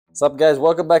What's up guys,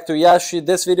 welcome back to Yashi.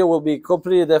 This video will be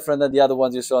completely different than the other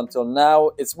ones you saw until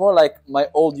now. It's more like my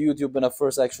old YouTube when I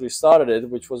first actually started it,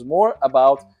 which was more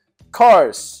about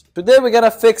cars. Today we're gonna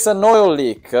fix an oil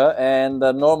leak and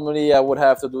normally I would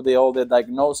have to do all the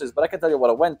diagnosis, but I can tell you what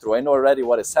I went through. I know already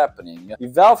what is happening. The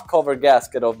valve cover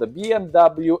gasket of the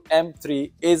BMW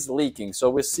M3 is leaking. So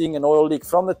we're seeing an oil leak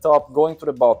from the top going to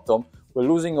the bottom. We're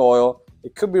losing oil.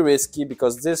 It could be risky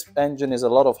because this engine is a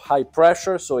lot of high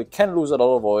pressure, so it can lose a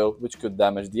lot of oil, which could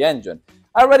damage the engine.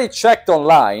 I already checked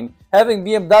online. Having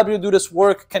BMW do this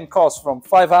work can cost from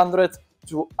 $500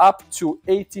 to up to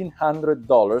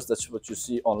 $1,800. That's what you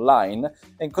see online.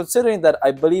 And considering that I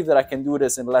believe that I can do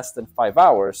this in less than 5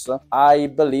 hours, I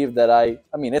believe that I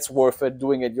mean, it's worth it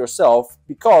doing it yourself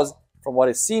because from what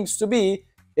it seems to be,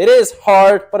 it is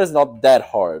hard, but it's not that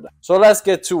hard. So let's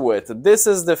get to it. This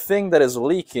is the thing that is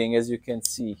leaking, as you can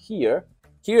see here.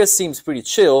 Here it seems pretty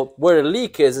chill. Where the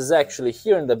leak is actually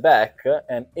here in the back.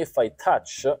 And if I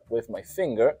touch with my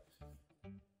finger,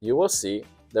 you will see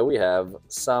that we have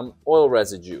some oil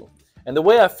residue. And the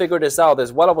way I figured this out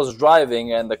is while I was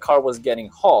driving and the car was getting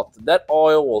hot, that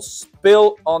oil will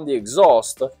spill on the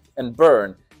exhaust and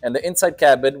burn. And the inside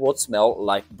cabin would smell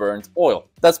like burnt oil.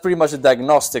 That's pretty much the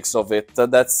diagnostics of it.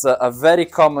 That's a very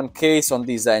common case on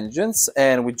these engines,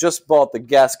 and we just bought the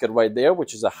gasket right there,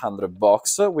 which is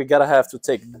 $100. We gotta have to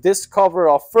take this cover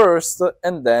off first,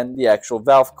 and then the actual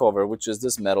valve cover, which is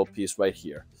this metal piece right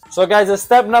here. So guys, the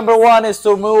step number one is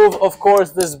to remove, of course,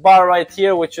 this bar right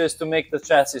here, which is to make the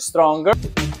chassis stronger.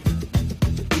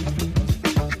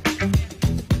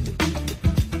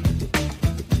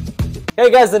 Hey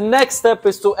guys, the next step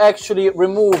is to actually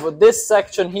remove this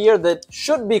section here that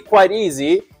should be quite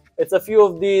easy. It's a few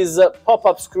of these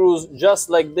pop-up screws just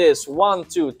like this. 1,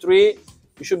 2, 3.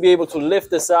 You should be able to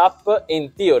lift this up in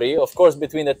theory. Of course,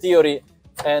 between the theory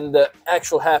and the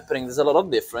actual happening, there's a lot of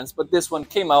difference, but this one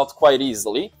came out quite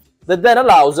easily. That then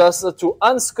allows us to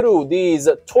unscrew these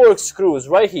torque screws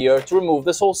right here to remove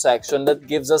this whole section that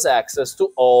gives us access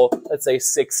to all, let's say,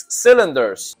 6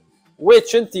 cylinders.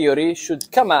 Which in theory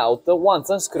should come out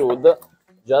once unscrewed,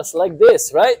 just like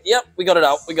this, right? Yep, we got it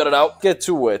out, we got it out. Get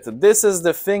to it. This is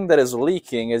the thing that is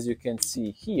leaking, as you can see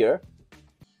here.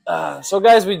 So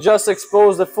guys, we just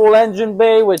exposed the full engine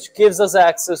bay, which gives us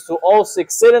access to all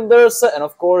 6 cylinders and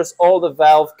of course all the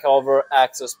valve cover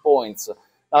access points.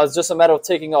 Now it's just a matter of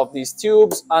taking off these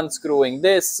tubes, unscrewing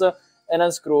this, and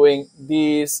unscrewing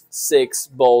these 6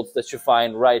 bolts that you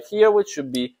find right here, which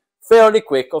should be fairly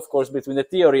quick. Of course, between the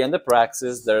theory and the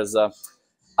praxis, there's a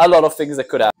lot of things that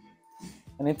could happen.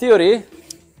 And in theory,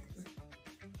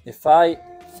 if I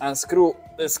unscrew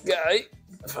this guy,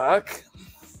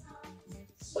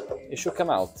 it should come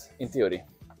out, in theory.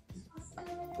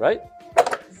 Right?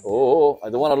 Oh, I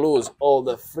don't want to lose all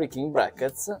the freaking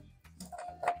brackets.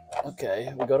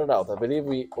 Okay, we got it out. I believe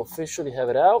we officially have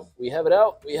it out. We have it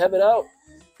out. We have it out.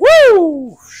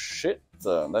 Woo! Shit,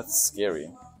 that's scary.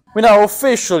 We now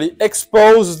officially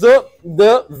exposed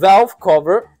the valve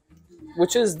cover,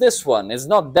 which is this one. It's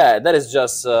not that. That is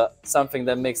just something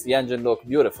that makes the engine look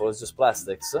beautiful. It's just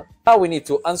plastics. Now we need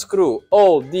to unscrew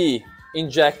all the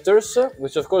injectors,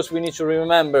 which of course we need to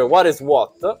remember what is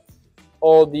what.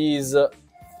 All these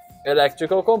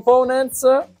electrical components.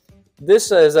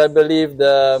 This is, I believe,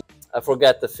 I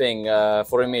forget the thing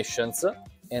for emissions.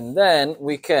 And then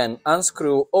we can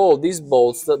unscrew all these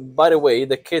bolts. By the way,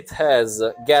 the kit has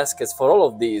gaskets for all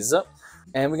of these.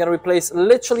 And we're gonna replace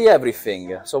literally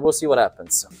everything. So we'll see what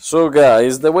happens. So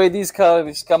guys, the way these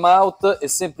come out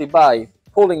is simply by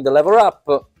pulling the lever up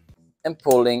and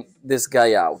pulling this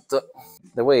guy out.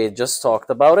 The way I just talked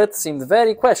about it seemed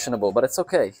very questionable, but it's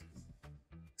okay.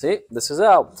 See, this is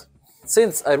out.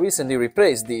 Since I recently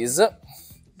replaced these,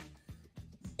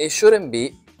 it shouldn't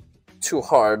be too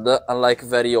hard, unlike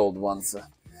very old ones.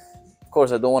 Of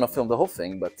course, I don't want to film the whole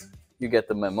thing, but you get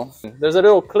the memo. There's a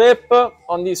little clip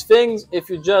on these things. If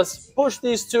you just push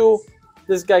these two,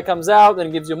 this guy comes out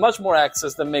and gives you much more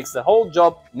access. That makes the whole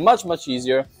job much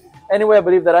easier. Anyway, I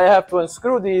believe that I have to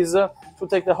unscrew these to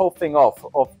take the whole thing off,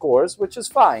 of course, which is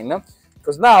fine,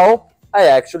 because now I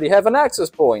actually have an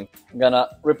access point. I'm gonna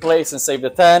replace and save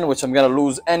the 10, which I'm gonna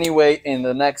lose anyway in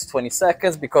the next 20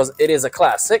 seconds because it is a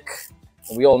classic.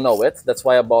 We all know it. That's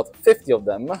why I bought 50 of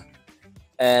them.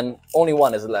 And only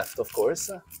one is left, of course.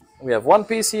 We have one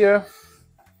piece here.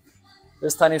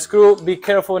 This tiny screw. Be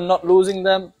careful in not losing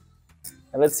them.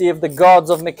 And let's see if the gods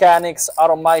of mechanics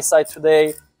are on my side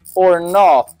today or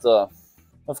not.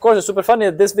 Of course, it's super funny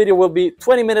that this video will be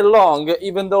 20 minutes long,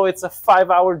 even though it's a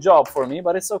 5-hour job for me,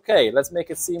 but it's okay. Let's make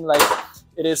it seem like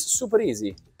it is super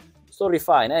easy. It's totally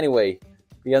fine. Anyway,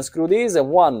 we unscrew these and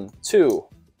 1, 2,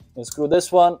 Unscrew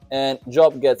this one and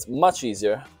job gets much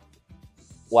easier.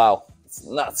 Wow, it's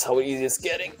nuts how easy it's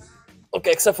getting.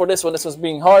 Okay, except for this one. This one's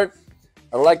being hard.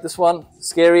 I like this one.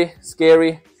 Scary,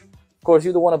 scary. Of course,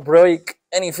 you don't want to break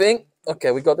anything.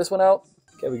 Okay, we got this one out.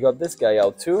 Okay, we got this guy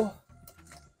out too.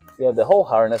 We have the whole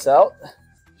harness out,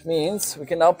 which means we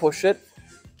can now push it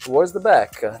towards the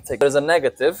back. There's a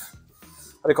negative,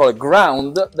 how do you call it,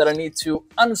 ground, that I need to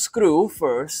unscrew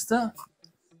first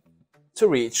to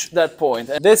reach that point.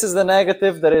 And this is the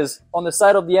negative that is on the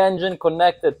side of the engine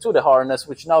connected to the harness,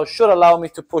 which now should allow me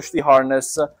to push the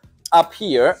harness up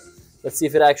here. Let's see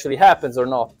if it actually happens or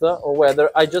not, or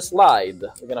whether I just lied.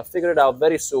 We're gonna figure it out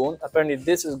very soon. Apparently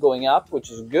this is going up,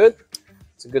 which is good.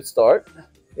 It's a good start.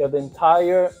 We have the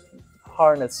entire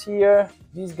harness here.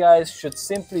 These guys should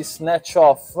simply snatch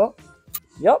off.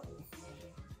 Yep.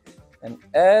 And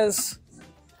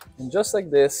just like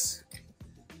this,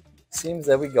 seems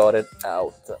that we got it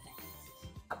out.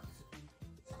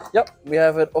 Yep, we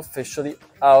have it officially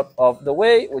out of the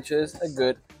way, which is a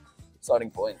good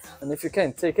starting point. And if you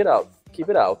can take it out, keep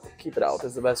it out. Keep it out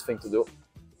is the best thing to do.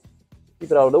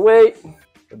 Keep it out of the way.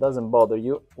 It doesn't bother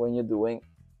you when you're doing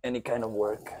any kind of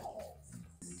work.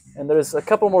 And there's a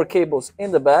couple more cables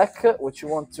in the back, which you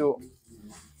want to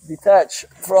detach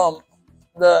from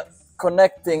the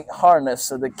connecting harness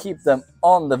so they keep them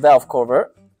on the valve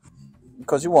cover,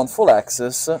 because you want full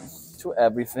access to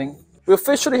everything. We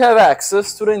officially have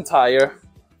access to the entire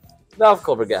valve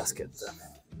cover gasket.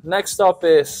 Next stop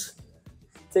is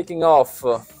taking off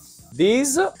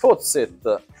these, puts it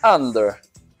under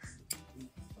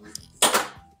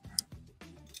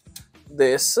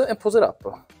this and pulls it up.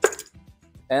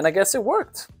 And I guess it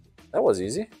worked. That was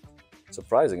easy,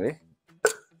 surprisingly.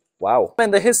 Wow.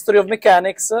 In the history of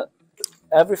mechanics,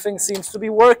 everything seems to be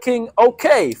working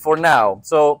okay for now.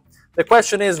 So the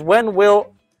question is, when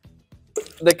will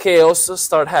the chaos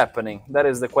start happening? That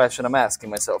is the question I'm asking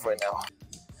myself right now.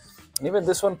 And even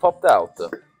this one popped out.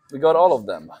 We got all of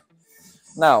them.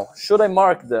 Now, should I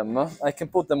mark them? I can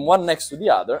put them one next to the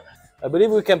other. I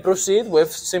believe we can proceed with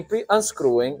simply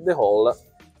unscrewing the whole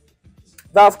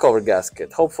valve cover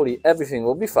gasket. Hopefully everything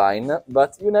will be fine,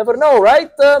 but you never know,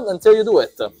 right? Until you do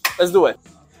it. Let's do it.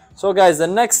 So guys, the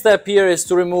next step here is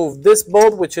to remove this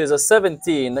bolt, which is a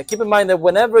 17. Keep in mind that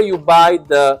whenever you buy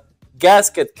the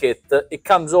gasket kit, it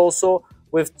comes also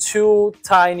with two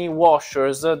tiny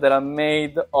washers that are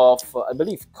made of, I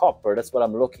believe, copper. That's what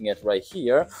I'm looking at right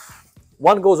here.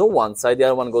 One goes on one side, the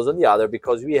other one goes on the other,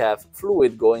 because we have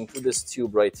fluid going through this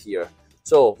tube right here.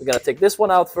 So we're gonna take this one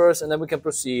out first, and then we can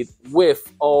proceed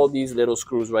with all these little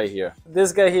screws right here.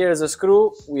 This guy here is a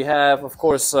screw. We have, of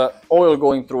course, oil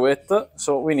going through it,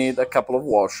 so we need a couple of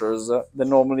washers that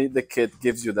normally the kit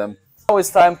gives you them. Now it's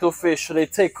time to officially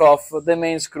take off the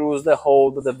main screws that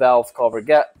hold the valve cover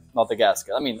not the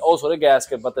gasket, I mean also the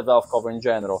gasket, but the valve cover in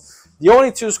general. The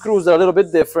only two screws that are a little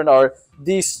bit different are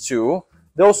these two.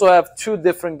 They also have two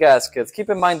different gaskets. Keep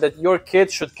in mind that your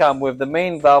kit should come with the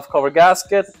main valve cover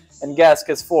gasket and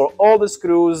gaskets for all the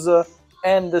screws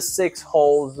and the 6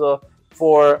 holes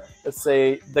for, let's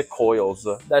say, the coils.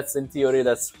 That's, in theory,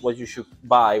 that's what you should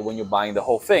buy when you're buying the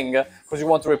whole thing, because you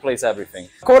want to replace everything.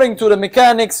 According to the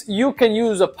mechanics, you can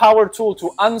use a power tool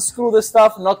to unscrew the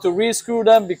stuff, not to rescrew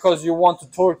them, because you want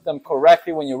to torque them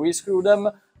correctly when you rescrew them.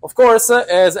 Of course,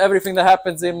 as everything that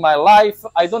happens in my life,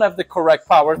 I don't have the correct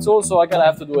power tool, so I'm gonna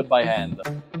have to do it by hand.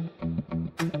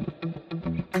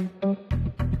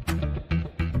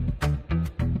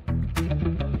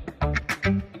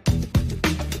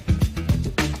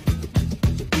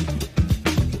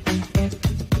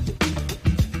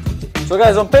 So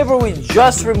guys, on paper we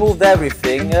just removed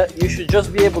everything. You should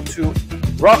just be able to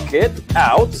rock it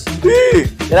out.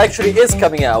 It actually is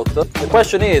coming out. The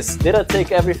question is, did I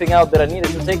take everything out that I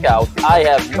needed to take out? I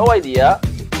have no idea.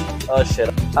 Oh shit.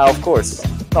 Of course.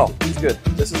 No, it's good.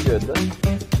 This is good.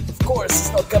 Of course,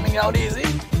 it's not coming out easy.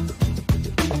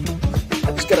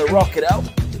 I'm just gonna rock it out.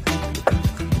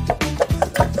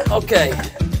 Okay.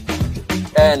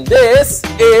 And this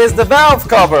is the valve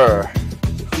cover.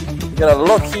 We're gonna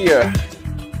look here.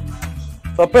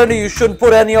 So apparently you shouldn't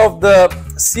put any of the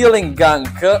sealing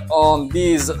gunk on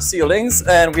these sealings,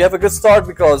 and we have a good start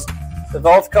because the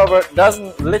valve cover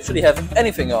doesn't literally have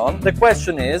anything on. The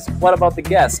question is, what about the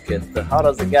gasket? How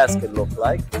does the gasket look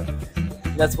like?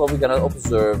 That's what we're gonna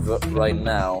observe right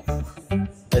now.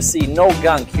 I see no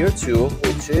gunk here too,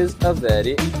 which is a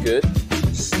very good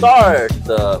start.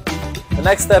 The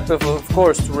next step is, of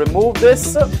course, to remove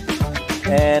this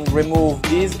and remove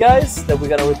these guys that we're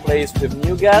gonna replace with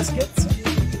new gaskets.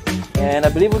 And I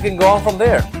believe we can go on from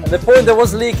there. And the point that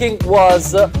was leaking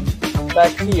was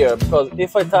back here, because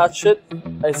if I touch it,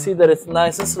 I see that it's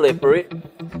nice and slippery,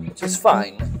 which is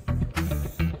fine.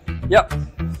 Yep.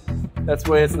 That's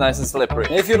where it's nice and slippery.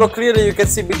 If you look clearly, you can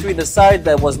see between the side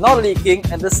that was not leaking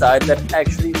and the side that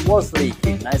actually was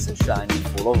leaking. Nice and shiny,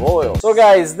 full of oil. So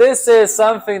guys, this is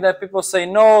something that people say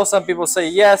no, some people say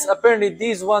yes. Apparently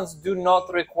these ones do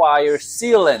not require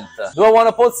sealant. Do I want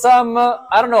to put some?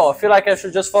 I don't know. I feel like I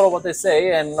should just follow what they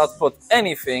say and not put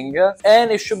anything.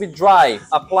 And it should be dry,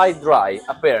 applied dry,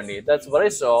 apparently. That's what I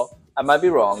saw. I might be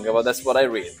wrong, but that's what I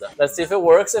read. Let's see if it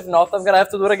works. If not, I'm gonna have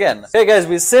to do it again. Okay guys,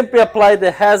 we simply applied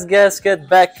the has gasket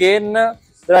back in.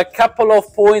 There are a couple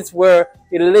of points where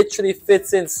it literally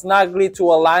fits in snugly to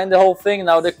align the whole thing.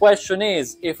 Now the question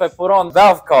is, if I put on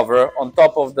valve cover on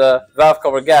top of the valve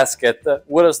cover gasket,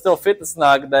 will it still fit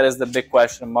snug? That is the big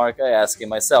question mark I asking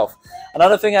myself.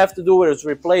 Another thing I have to do is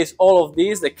replace all of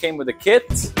these that came with the kit,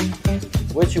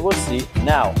 which you will see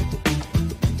now.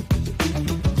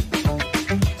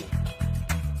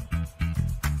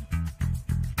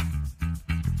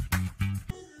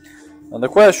 And the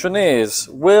question is,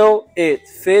 will it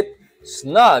fit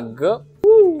snug?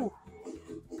 Woo.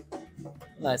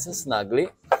 Nice and snugly.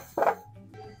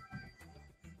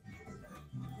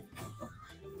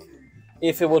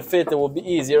 If it would fit, it would be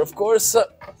easier, of course.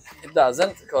 It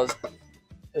doesn't, because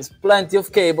there's plenty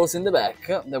of cables in the back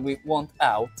that we want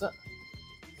out.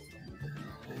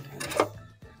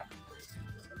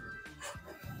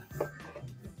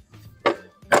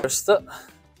 First,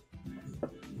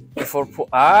 before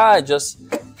I just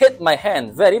hit my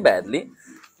hand very badly,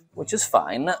 which is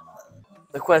fine.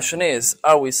 The question is,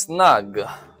 are we snug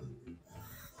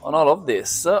on all of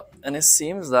this? And it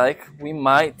seems like we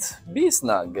might be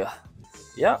snug.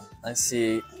 Yeah, I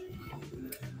see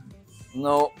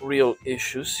no real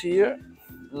issues here.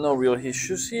 No real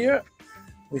issues here.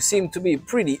 We seem to be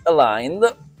pretty aligned,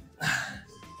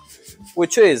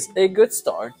 which is a good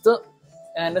start.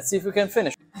 And let's see if we can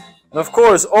finish. And of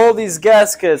course, all these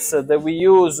gaskets that we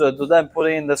use to then put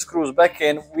in the screws back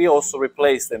in, we also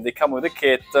replace them. They come with a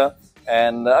kit,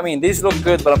 and I mean, these look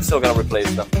good, but I'm still gonna replace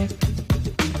them.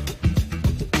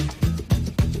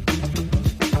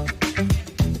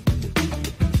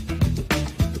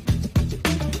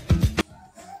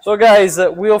 So guys,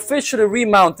 we officially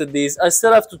remounted these. I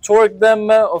still have to torque them.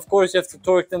 Of course, you have to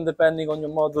torque them depending on your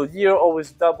model year.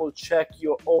 Always double check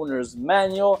your owner's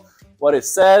manual, what it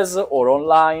says, or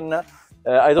online.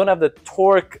 I don't have the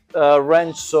torque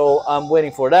wrench, so I'm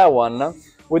waiting for that one.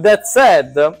 With that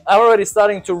said, I'm already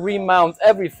starting to remount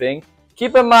everything.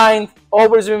 Keep in mind,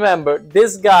 always remember,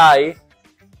 this guy,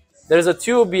 there's a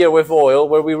tube here with oil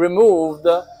where we removed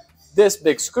this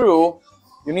big screw.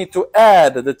 You need to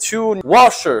add the two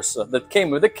washers that came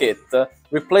with the kit,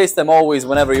 replace them always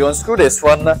whenever you unscrew this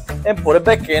one, and put it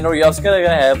back in, or you're just gonna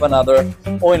have another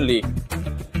oil leak.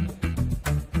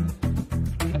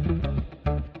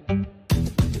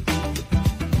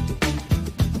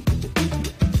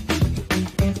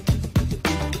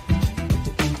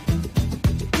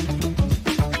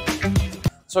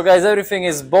 So guys, everything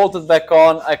is bolted back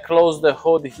on. I closed the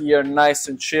hood here, nice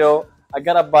and chill. I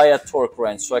gotta buy a torque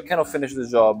wrench, so I cannot finish the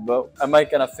job. I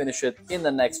might gonna finish it in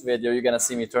the next video. You're gonna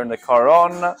see me turn the car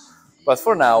on. But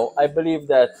for now, I believe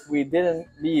that we didn't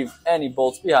leave any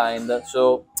bolts behind,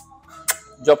 so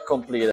job completed.